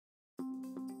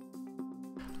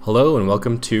Hello and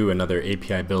welcome to another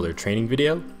API Builder training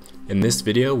video. In this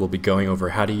video, we'll be going over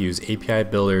how to use API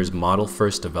Builder's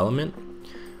model-first development.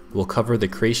 We'll cover the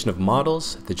creation of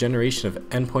models, the generation of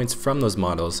endpoints from those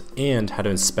models, and how to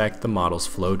inspect the model's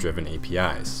flow-driven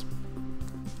APIs.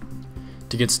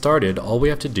 To get started, all we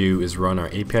have to do is run our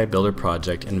API Builder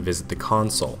project and visit the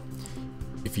console.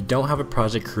 If you don't have a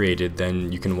project created,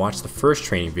 then you can watch the first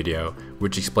training video,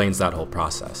 which explains that whole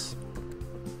process.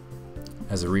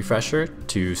 As a refresher,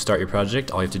 to start your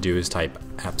project, all you have to do is type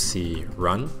appc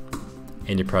run,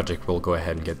 and your project will go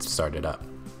ahead and get started up.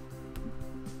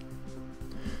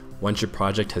 Once your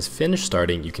project has finished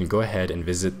starting, you can go ahead and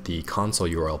visit the console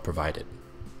URL provided.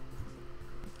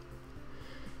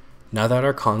 Now that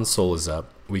our console is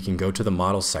up, we can go to the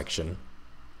Models section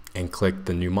and click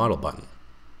the New Model button.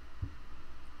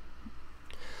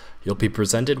 You'll be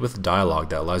presented with a dialog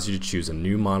that allows you to choose a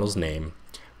new model's name,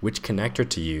 which connector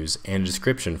to use, and a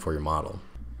description for your model.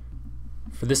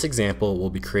 For this example,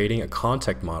 we'll be creating a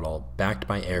contact model backed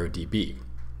by ArrowDB.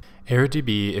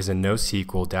 ArrowDB is a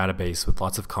NoSQL database with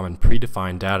lots of common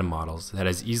predefined data models that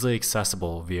is easily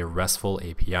accessible via RESTful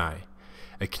API.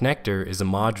 A connector is a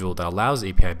module that allows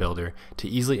API Builder to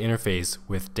easily interface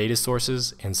with data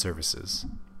sources and services.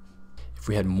 If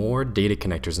we had more data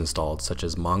connectors installed, such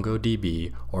as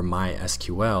MongoDB or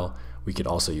MySQL, we could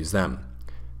also use them.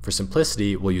 For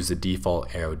simplicity, we'll use the default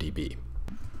ArrowDB.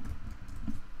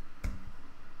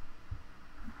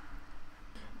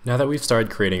 Now that we've started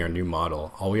creating our new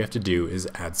model, all we have to do is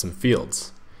add some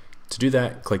fields. To do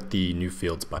that, click the New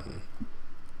Fields button.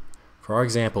 For our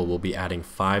example, we'll be adding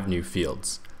 5 new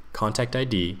fields: contact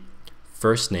ID,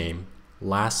 first name,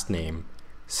 last name,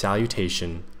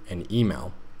 salutation, and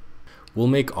email. We'll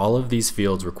make all of these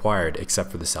fields required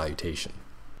except for the salutation.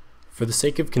 For the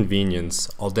sake of convenience,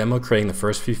 I'll demo creating the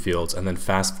first few fields and then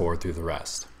fast forward through the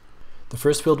rest. The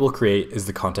first field we'll create is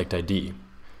the contact ID.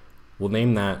 We'll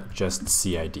name that just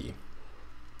CID.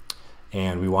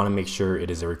 And we want to make sure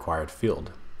it is a required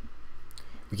field.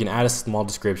 We can add a small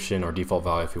description or default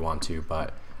value if we want to,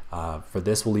 but for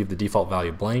this we'll leave the default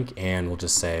value blank and we'll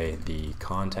just say the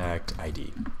contact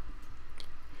ID.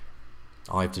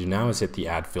 All I have to do now is hit the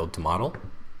Add Field to Model.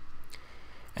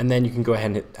 And then you can go ahead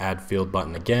and hit Add Field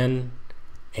button again,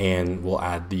 and we'll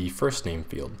add the first name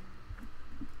field.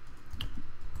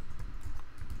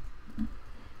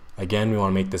 Again, we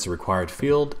want to make this a required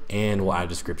field, and we'll add a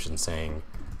description saying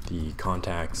the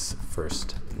contact's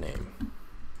first name.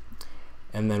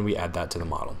 And then we add that to the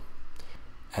model.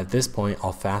 At this point,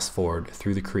 I'll fast forward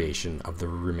through the creation of the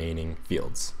remaining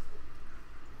fields.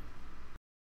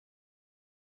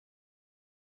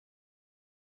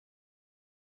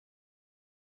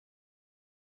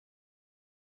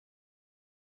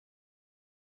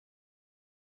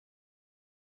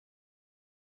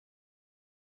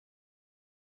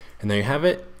 And there you have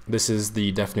it. This is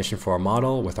the definition for our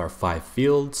model with our 5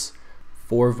 fields,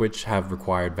 4 of which have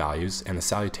required values, and the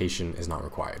salutation is not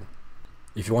required.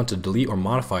 If you want to delete or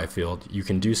modify a field, you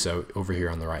can do so over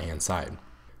here on the right-hand side.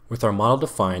 With our model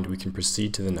defined, we can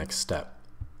proceed to the next step.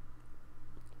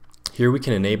 Here we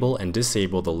can enable and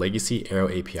disable the legacy Arrow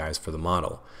APIs for the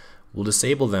model. We'll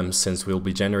disable them since we'll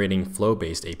be generating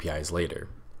flow-based APIs later.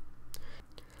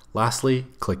 Lastly,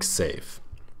 click Save.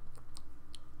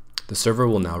 The server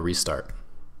will now restart.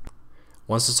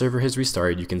 Once the server has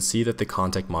restarted, you can see that the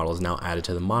contact model is now added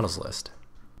to the models list.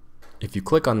 If you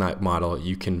click on that model,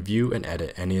 you can view and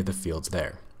edit any of the fields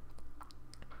there.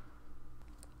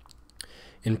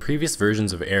 In previous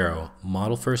versions of Arrow,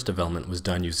 model-first development was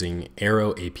done using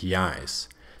Arrow APIs.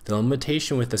 The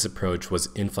limitation with this approach was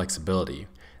inflexibility.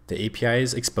 The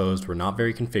APIs exposed were not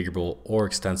very configurable or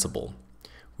extensible.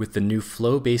 With the new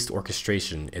flow-based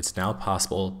orchestration, it's now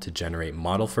possible to generate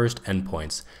model-first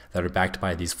endpoints that are backed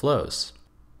by these flows.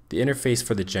 The interface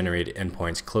for the generated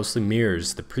endpoints closely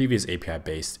mirrors the previous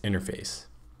API-based interface.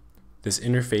 This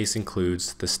interface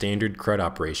includes the standard CRUD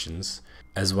operations,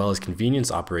 as well as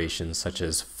convenience operations such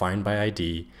as find by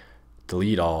ID,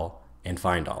 delete all, and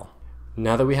find all.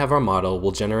 Now that we have our model,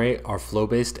 we'll generate our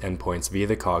flow-based endpoints via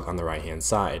the cog on the right-hand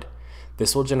side.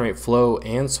 This will generate flow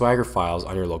and Swagger files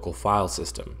on your local file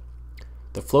system.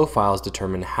 The flow files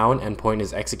determine how an endpoint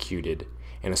is executed,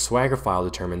 and a Swagger file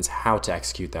determines how to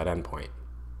execute that endpoint.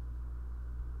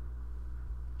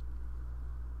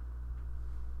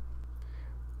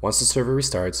 Once the server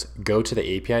restarts, go to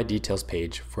the API details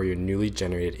page for your newly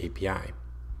generated API.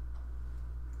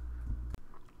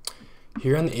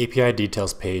 Here on the API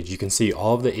details page, you can see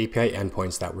all of the API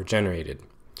endpoints that were generated.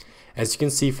 As you can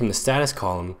see from the status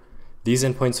column, these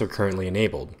endpoints are currently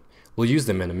enabled. We'll use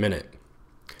them in a minute.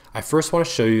 I first want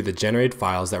to show you the generated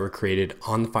files that were created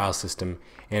on the file system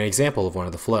and an example of one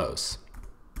of the flows.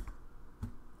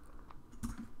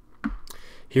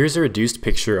 Here's a reduced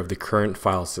picture of the current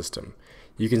file system.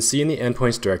 You can see in the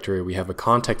endpoints directory we have a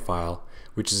contact file,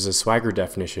 which is a Swagger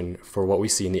definition for what we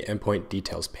see in the endpoint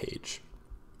details page.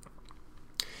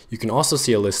 You can also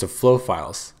see a list of flow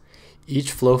files.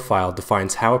 Each flow file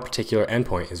defines how a particular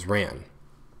endpoint is ran.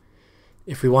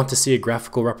 If we want to see a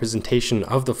graphical representation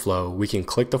of the flow, we can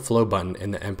click the flow button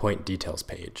in the endpoint details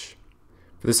page.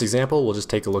 For this example, we'll just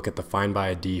take a look at the find by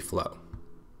ID flow.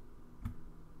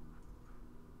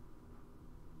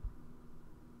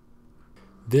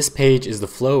 This page is the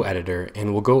flow editor,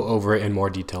 and we'll go over it in more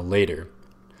detail later.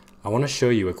 I want to show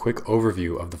you a quick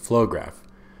overview of the flow graph.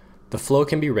 The flow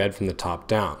can be read from the top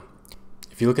down.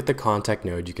 If you look at the contact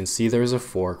node, you can see there is a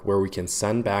fork where we can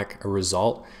send back a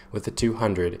result with a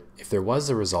 200 if there was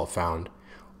a result found,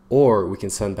 or we can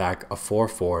send back a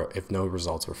 44 if no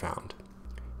results were found.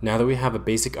 Now that we have a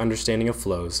basic understanding of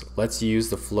flows, let's use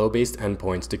the flow-based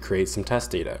endpoints to create some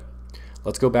test data.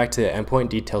 Let's go back to the endpoint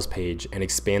details page and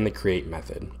expand the create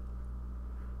method.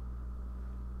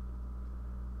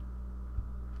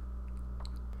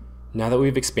 Now that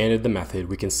we've expanded the method,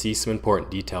 we can see some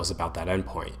important details about that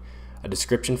endpoint. A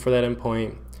description for that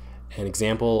endpoint, an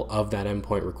example of that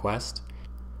endpoint request,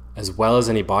 as well as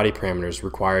any body parameters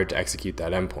required to execute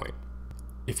that endpoint.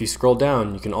 If you scroll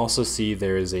down, you can also see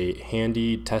there is a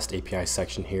handy test API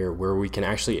section here where we can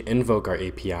actually invoke our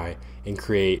API and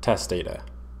create test data.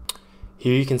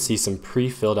 Here you can see some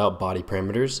pre-filled out body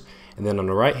parameters, and then on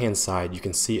the right hand side you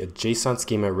can see a JSON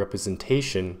schema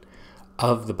representation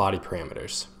of the body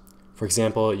parameters. For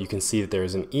example, you can see that there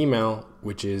is an email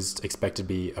which is expected to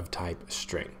be of type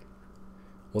string.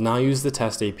 We'll now use the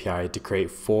test API to create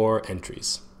 4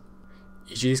 entries.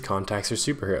 Each of these contacts are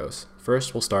superheroes.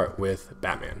 First, we'll start with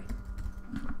Batman.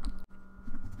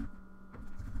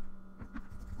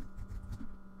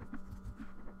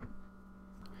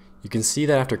 You can see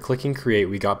that after clicking create,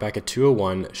 we got back a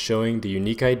 201 showing the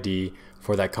unique ID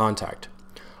for that contact.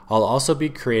 I'll also be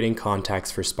creating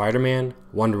contacts for Spider-Man,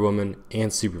 Wonder Woman,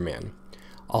 and Superman.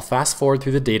 I'll fast forward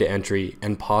through the data entry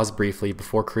and pause briefly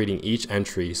before creating each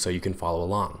entry so you can follow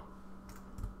along.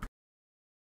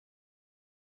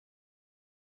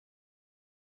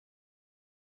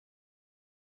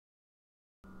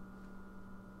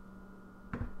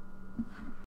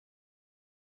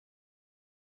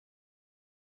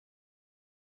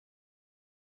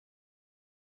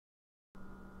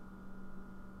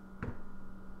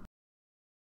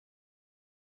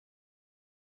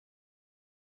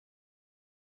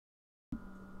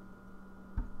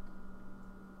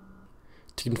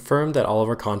 To confirm that all of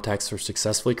our contacts are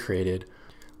successfully created,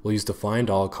 we'll use the find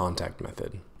all contact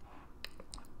method.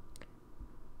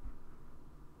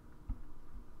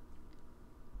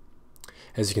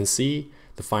 As you can see,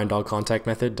 the find all contact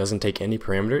method doesn't take any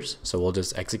parameters, so we'll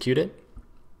just execute it.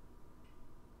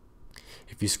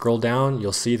 If you scroll down,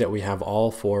 you'll see that we have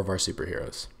all 4 of our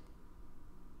superheroes.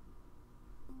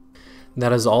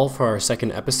 That is all for our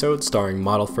second episode starring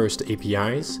Model First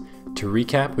APIs. To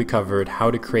recap, we covered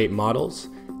how to create models,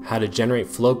 how to generate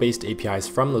flow-based APIs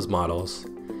from those models,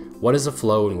 what is a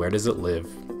flow and where does it live,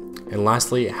 and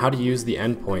lastly, how to use the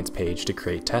endpoints page to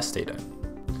create test data.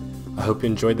 I hope you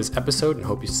enjoyed this episode and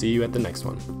hope to see you at the next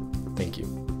one. Thank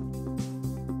you.